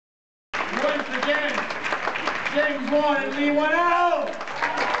again, James Wan and Leigh Whannel.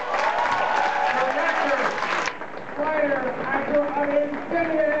 Director, writer, actor of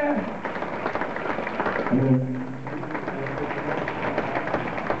Insidious.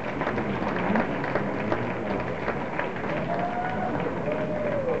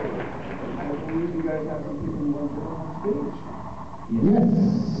 Yes,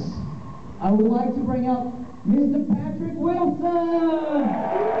 I would like to bring up Mr. Patrick Wilson.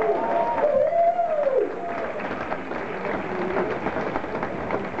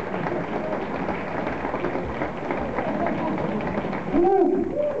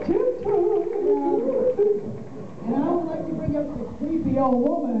 And I would like to bring up the creepy old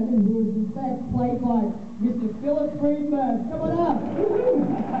woman who is in fact played by Mr. Philip Friedman. Come on up.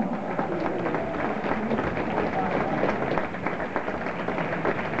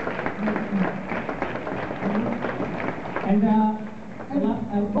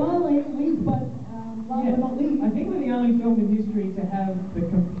 And finally, least but not least, I think we're the only film in history to have the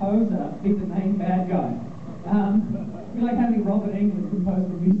composer be the main bad guy. We like having Robert Englund compose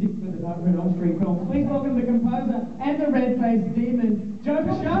the music for the Nightmare on Elm Street film. Please welcome the composer and the red-faced demon, Joseph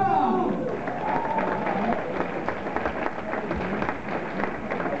Bishara.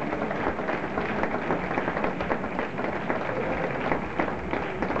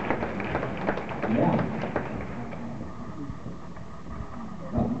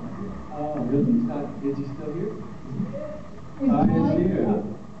 Is he still here? Ty is here.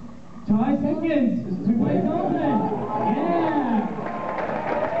 Ty Simpkins, who plays Norman. Yeah.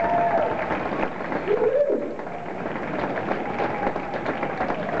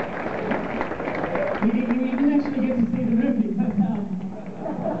 We didn't actually get to see the movie, but now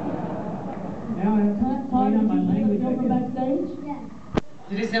I have to clean up my language. Over backstage? Yes.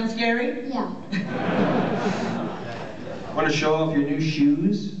 Did it sound scary? Yeah. Want to show off your new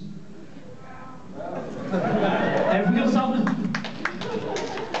shoes? Have we got something?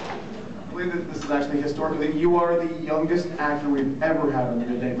 I believe that this is actually historically, you are the youngest actor we've ever had on the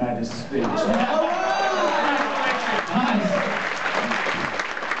Midnight Madness stage. Nice. So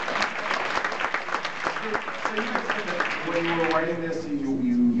you guys said that when you were writing this,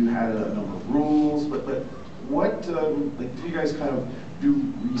 you had a number of rules, but what, like, do you guys kind of do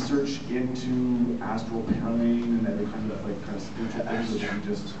research into astral plane and other kind of spiritual things, or do you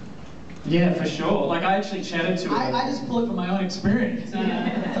just... Yeah, for sure. Like, I actually chatted to him. I just pull it from my own experience.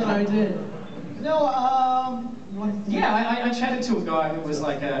 That's what I did. No, you want to... Yeah, I chatted to a guy who was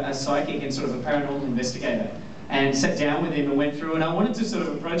like a psychic and sort of a paranormal investigator, and sat down with him and went through, and I wanted to sort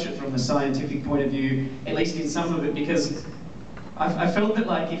of approach it from the scientific point of view, at least in some of it, because I felt that,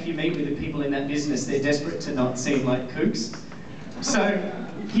 like, if you meet with the people in that business, they're desperate to not seem like kooks. So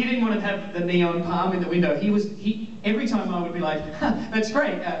he didn't want to have the neon palm in the window. Every time I would be like, huh, that's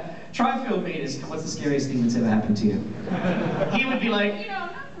great. Tri-field meters, what's the scariest thing that's ever happened to you? He would be like, you know,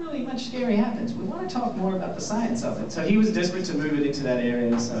 not really much scary happens. We want to talk more about the science of it. So he was desperate to move it into that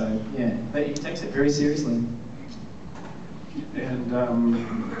area, so yeah, but he takes it very seriously. And how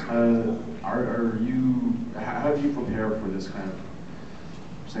do you prepare for this kind of,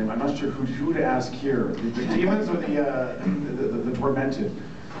 I'm not sure who to ask here, the demons or the tormented?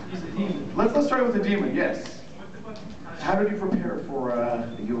 Let's start with the demon, yes. How did you prepare for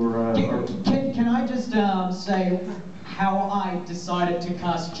your... Can I just say how I decided to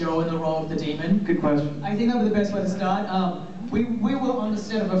cast Joe in the role of the demon? Good question. I think that would be the best way to start. We were on the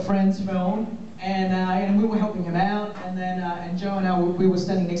set of a friend's film, and we were helping him out, and then and Joe and I we were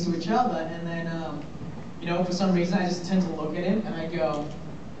standing next to each other, and then you know, for some reason I just tend to look at him and I go,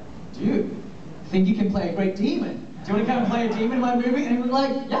 dude, I think you can play a great demon. Do you want to come play a demon in my movie? And he was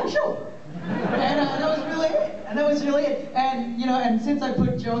like, yeah, sure. And that was really it. And that was really it. And you know, and since I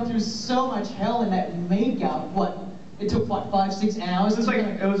put Joe through so much hell in that makeup, it took what, 5-6 hours? It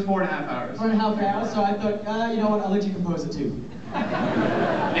was 4.5 hours. 4.5 hours. So I thought, you know what? I'll let you compose it too.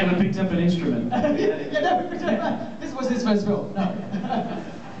 Never picked up an instrument. Yeah, never picked up. This was his first film. No.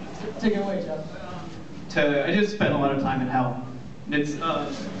 Take it away, Joe. I just spent a lot of time in hell. It's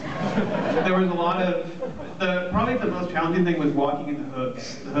there was a lot of probably the most challenging thing was walking in the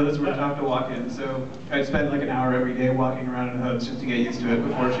hoods. The hoods were tough to walk in, so I'd spend like an hour every day walking around in hoods just to get used to it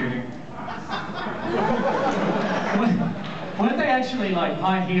before shooting. Weren't they actually like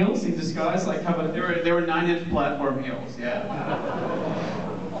high heels in disguise, like covered? They were 9-inch platform heels, yeah.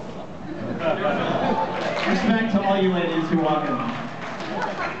 Respect to all you ladies who walk in them.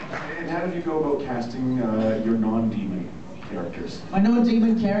 And how did you go about casting your non-demon characters? My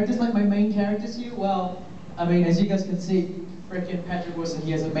non-demon characters, like my main characters here? Well, I mean, as you guys can see, frickin' Patrick Wilson,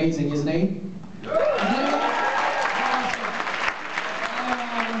 he is amazing, isn't he?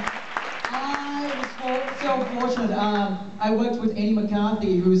 I so fortunate. I worked with Annie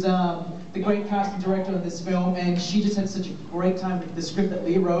McCarthy, who's the great casting director of this film, and she just had such a great time with the script that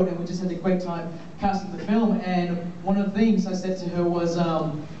Leigh wrote, and we just had a great time casting the film. And one of the things I said to her was,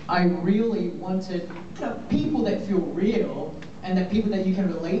 I really wanted people that feel real, and that people that you can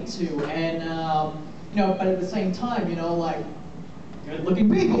relate to, and but at the same time, like good-looking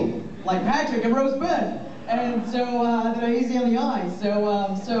people, like Patrick and Rose Byrne. And so that are easy on the eyes. So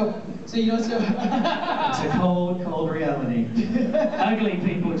It's a cold, cold reality. Ugly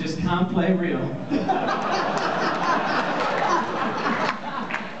people just can't play real.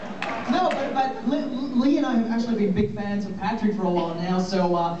 No, but Leigh and I have actually been big fans of Patrick for a while now.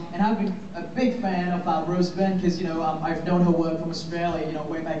 So and I've been a big fan of Rose Byrne because I've known her work from Australia,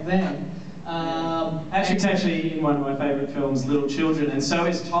 way back then. Patrick's actually in one of my favourite films, Little Children, and so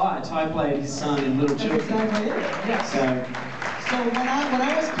is Ty. Ty played his son in Little Children. That's exactly it. Yeah. So when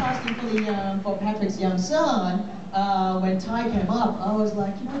I was casting for Patrick's young son, when Ty came up, I was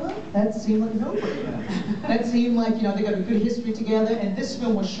like, you know what? That seemed like a no-brainer. That seemed like they got a good history together, and this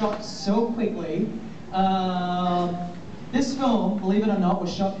film was shot so quickly. This film, believe it or not,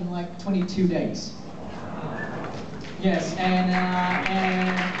 was shot in like 22 days. Yes, and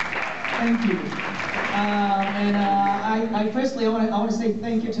thank you. I firstly, I want to say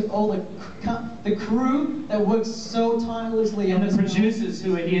thank you to all the crew that worked so tirelessly on this. And the producers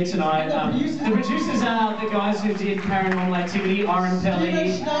who are here tonight. The producers are the guys who did Paranormal Activity, Oren Pelly, and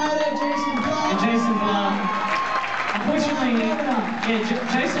Jason Blum. Unfortunately,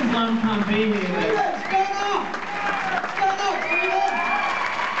 Jason Blum can't be here. Stand up!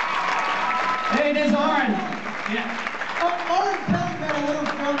 Hey, there's Oren. Yeah. Oren Pelly got a little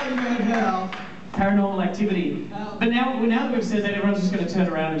film that you may have heard of. Paranormal Activity. But now that we've said that, everyone's just going to turn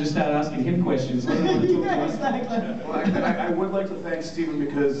around and just start asking him questions. What do you want to talk about? Exactly. Well, I would like to thank Stephen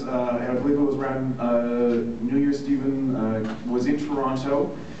because I believe it was around New Year's. Stephen was in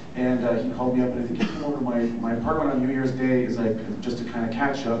Toronto, and he called me up, and I think he came over to my apartment on New Year's Day, is like just to kind of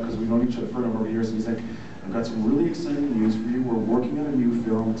catch up because we've known each other for a number of years, and he's like, I've got some really exciting news for you. We're working on a new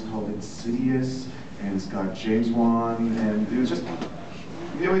film. It's called Insidious, and it's got James Wan, and it was just like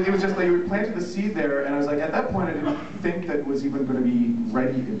you planted the seed there, and I was like, at that point, I didn't think that it was even going to be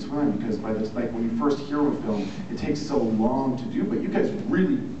ready in time, because by this, like when you first hear of a film, it takes so long to do, but you guys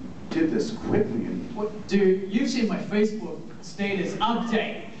really did this quickly. And dude, you've seen my Facebook status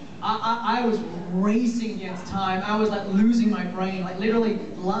update. I was racing against time. I was like losing my brain. Like literally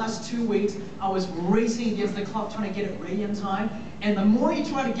the last 2 weeks, I was racing against the clock trying to get it ready in time. And the more you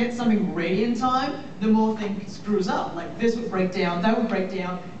try to get something ready in time, the more things screws up. Like this would break down, that would break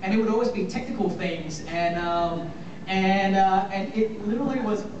down, and it would always be technical things. And it literally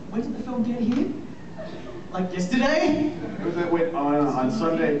was, when did the film get here? Like yesterday? Wait, on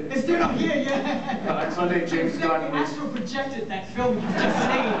Sunday. It's still not here yet. On Sunday, James Gunn was... Astro projected that film you've just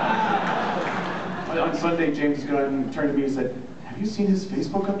seen. On Sunday, James Gunn turned to me and said, have you seen his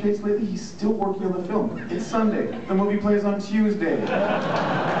Facebook updates lately? He's still working on the film. It's Sunday. The movie plays on Tuesday.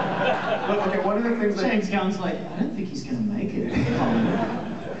 Look, okay, one of the things that... James Gunn's like, I don't think he's going to make it.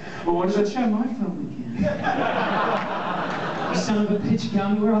 Well, one of the... Show my film again. You son of a bitch,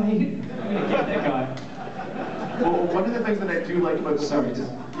 Gunn, where are you? I'm going to get that guy. Well, one of the things that I do like about the film is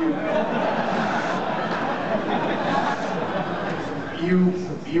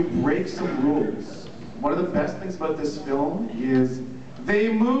you break some rules. One of the best things about this film is they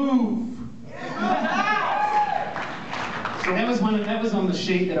move. So that was on the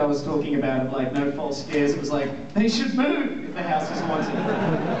sheet that I was talking about of like no false scares. It was like they should move if the house is haunted.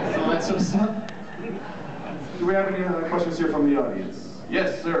 All that sort of stuff. Do we have any other questions here from the audience?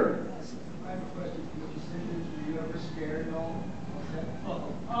 Yes, sir.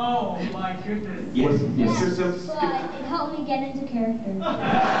 Oh my goodness. Yes. Yes, but it helped me get into character.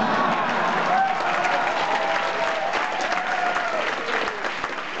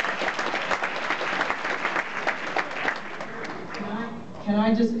 Can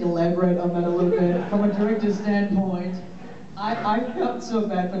I just elaborate on that a little bit? From a director's standpoint, I felt so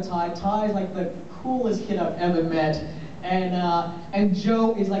bad for Ty. Ty is like the coolest kid I've ever met. And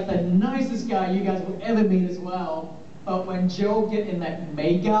Joe is like the nicest guy you guys will ever meet as well. But when Joe get in that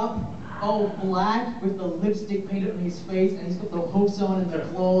makeup, all black with the lipstick painted on his face, and he's got the hoofs on and the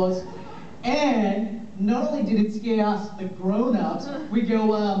claws, and not only did it scare us, the grown-ups, we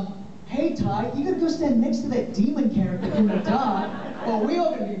go, hey Ty, you gotta go stand next to that demon character in the dark, or we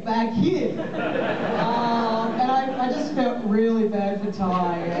are gonna be back here. And I just felt really bad for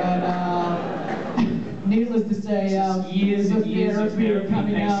Ty, and needless to say, years and years of therapy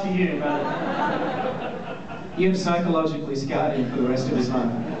coming thanks out. to you, but you've psychologically scarred him for the rest of his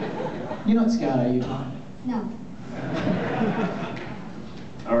life. You're not scarred, are you, Ty? No.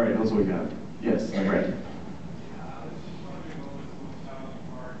 All right, that's what we got. Yes, Brad.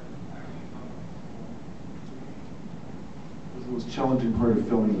 What was the most challenging part of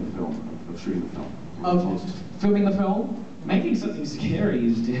filming the film, of shooting the film? Of filming the film? Making something scary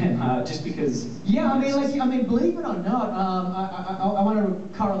is damn hard, just because. Yeah, I mean, believe it or not, I want to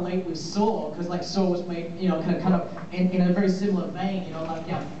correlate with Saw, because like Saw was made, kind of in a very similar vein,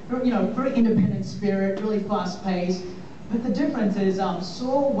 very independent spirit, really fast paced. But the difference is,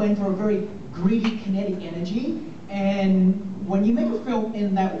 Saw went for a very greedy kinetic energy, and when you make a film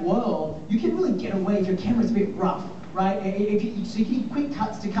in that world, you can really get away if your camera's a bit rough, right? So you can need quick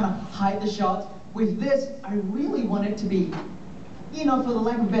cuts to kind of hide the shots. With this, I really want it to be, for the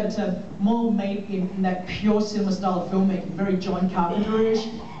lack of a better term, more made in that pure cinema style of filmmaking, very John Carpenter-ish,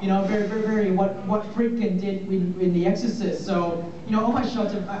 very what Friedman did in The Exorcist. So, all my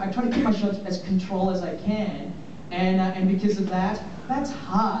shots, I try to keep my shots as controlled as I can, and because of that, that's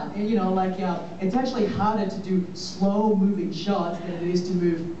hard. It's actually harder to do slow-moving shots than it is to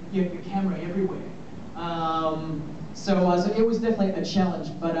move your camera everywhere. So it was definitely a challenge,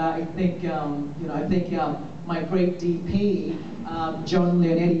 but I think my great DP, John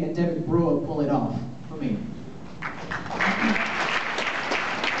Leonetti and David Brewer, pull it off for me.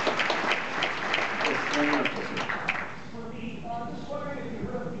 Just wondering if you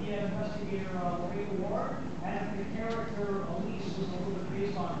heard the investigator Leigh Whannel, and the character Elise was a little bit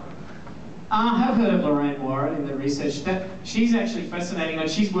based on her. I have heard of Lorraine Warren in the research. She's actually fascinating. Like,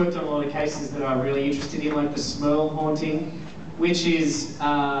 she's worked on a lot of cases that I'm really interested in, like the Smurl haunting, which is,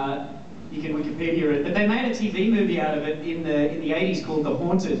 you can Wikipedia it, but they made a TV movie out of it in the 80s called The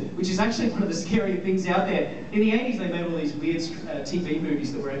Haunted, which is actually one of the scarier things out there. In the 80s they made all these weird TV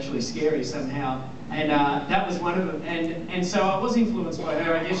movies that were actually scary somehow, and that was one of them. And so I was influenced by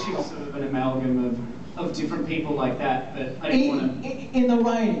her. I guess she was sort of an amalgam of different people like that, but I didn't want to... In the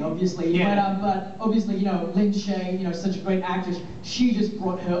writing, obviously, yeah. but obviously, Lynn Shay, such a great actress, she just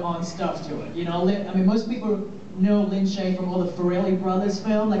brought her own stuff to it. I mean, most people know Lynn Shay from all the Farrelly Brothers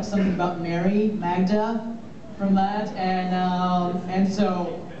film, like Something About Mary, Magda, from that, and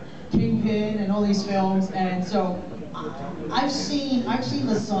so Kingpin and all these films, and so I've seen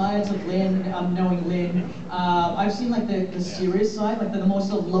the sides of Lynn, knowing Lynn. I've seen like the serious side, like the more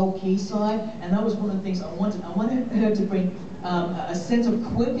sort of low-key side, and that was one of the things I wanted. I wanted her to bring a sense of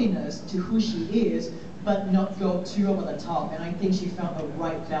quirkiness to who she is, but not go too over the top. And I think she found the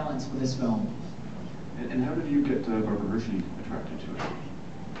right balance for this film. And how did you get Barbara Hershey attracted to it?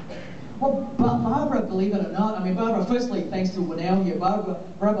 Well, Barbara, believe it or not, I mean, Barbara, firstly, thanks to Whannel here,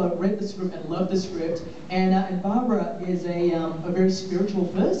 Barbara read the script and loved the script, and Barbara is a very spiritual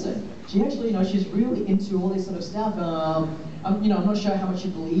person. She actually, she's really into all this sort of stuff. I'm not sure how much she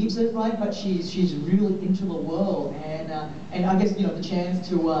believes it, right, but she's really into the world, and I guess, the chance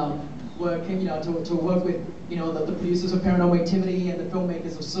to work, to work with, the producers of Paranormal Activity and the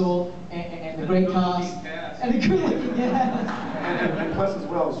filmmakers of Saw and the great cast. And the good-looking cast. And plus as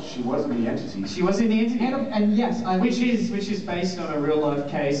well, she was in The Entity. She was in The Entity. And yes, which is based on a real life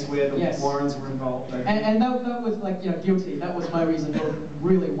case where the Warrens were involved. And that was like, guilty. That was my reason for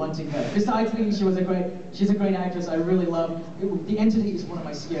really wanting her. Besides thinking she's a great actress, I really love it. The Entity is one of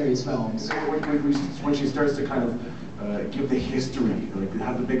my scariest films. When she starts to kind of give the history, like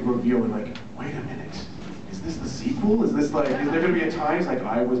have the big reveal, and like, wait a minute, is this the sequel? Is this like, is there going to be a time like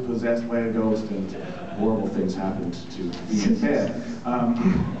I was possessed by a ghost and horrible things happened to me in bed?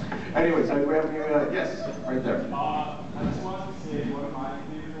 Anyways, do we have any, yes, right there. I just wanted to say one of my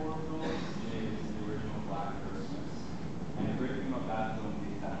favorite horror films is the original Black Christmas. And the great thing about that film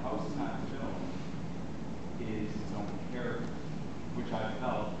is that house in that film is its own character, which I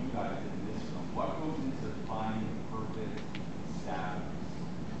felt you guys did in this film. What goes into finding the perfect staff?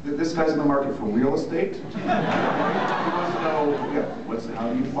 This guy's in the market for real estate. He wants to know,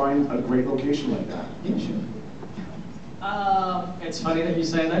 how do you find a great location like that? Yeah, sure. It's funny that you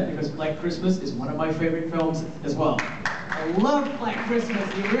say that, because Black Christmas is one of my favorite films as well. I love Black Christmas,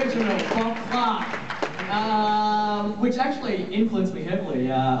 the original, Bob Clark, which actually influenced me heavily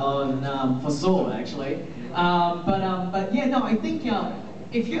for Saw, actually. But yeah, no, I think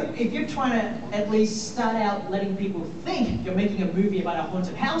if you're trying to at least start out letting people think you're making a movie about a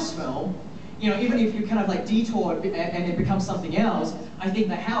haunted house film, even if you kind of like detour and it becomes something else, I think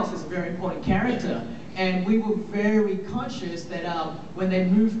the house is a very important character. And we were very conscious that when they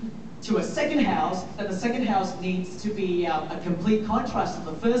moved to a second house, that the second house needs to be a complete contrast to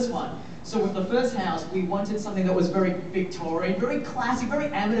the first one. So with the first house, we wanted something that was very Victorian, very classic, very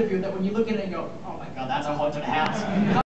Amityville, that when you look at it and go, oh my God, that's a haunted house.